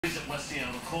Visit West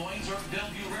Seattle Coins or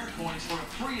Bellevue Rare Coins for a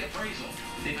free appraisal.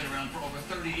 They've been around for over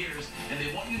 30 years, and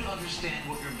they want you to understand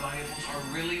what your valuables are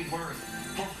really worth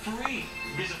for free.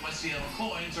 Visit West Seattle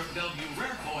Coins or Bellevue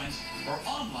Rare Coins or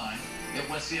online at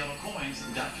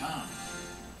westseattlecoins.com.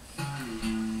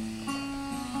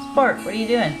 Sport, what are you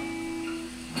doing?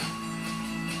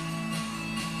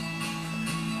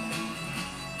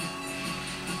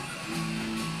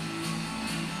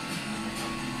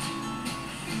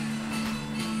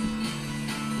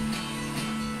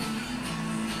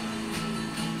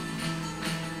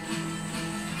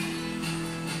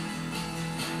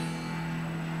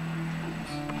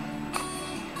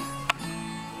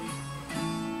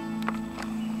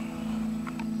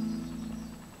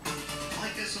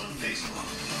 On Facebook,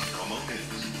 Como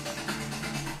News.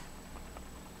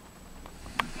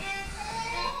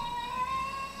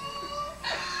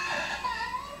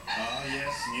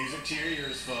 Yes, music to your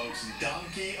ears, folks. Don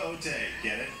Quixote.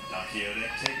 Get it? Don Quixote.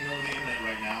 Taking over the internet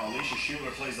right now. Alicia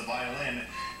Schuler plays the violin.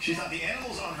 She thought the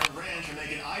animals on her ranch would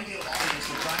make an ideal audience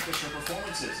to practice her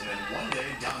performances. And then one day,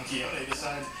 Don Quixote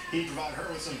decides he'd provide her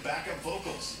with some backup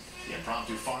vocals. The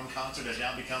impromptu farm concert has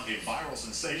now become a viral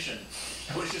sensation.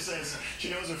 Alicia says she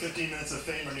knows her 15 minutes of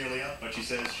fame are nearly up, but she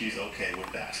says she's okay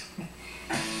with that.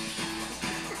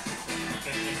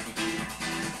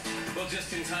 Well,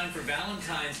 just in time for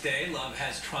Valentine's Day, love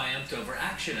has triumphed over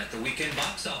action at the weekend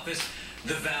box office.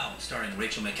 The Vow, starring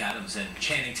Rachel McAdams and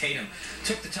Channing Tatum,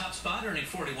 took the top spot, earning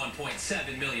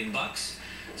 $41.7 million.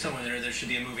 Somewhere there should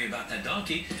be a movie about that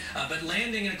donkey. But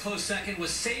landing in a close second was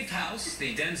Safe House,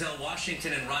 the Denzel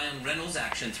Washington and Ryan Reynolds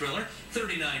action thriller,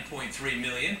 $39.3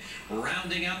 million.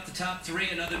 Rounding out the top three,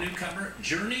 another newcomer,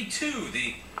 Journey to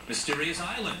the Mysterious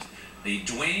Island. The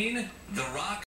Dwayne The Rock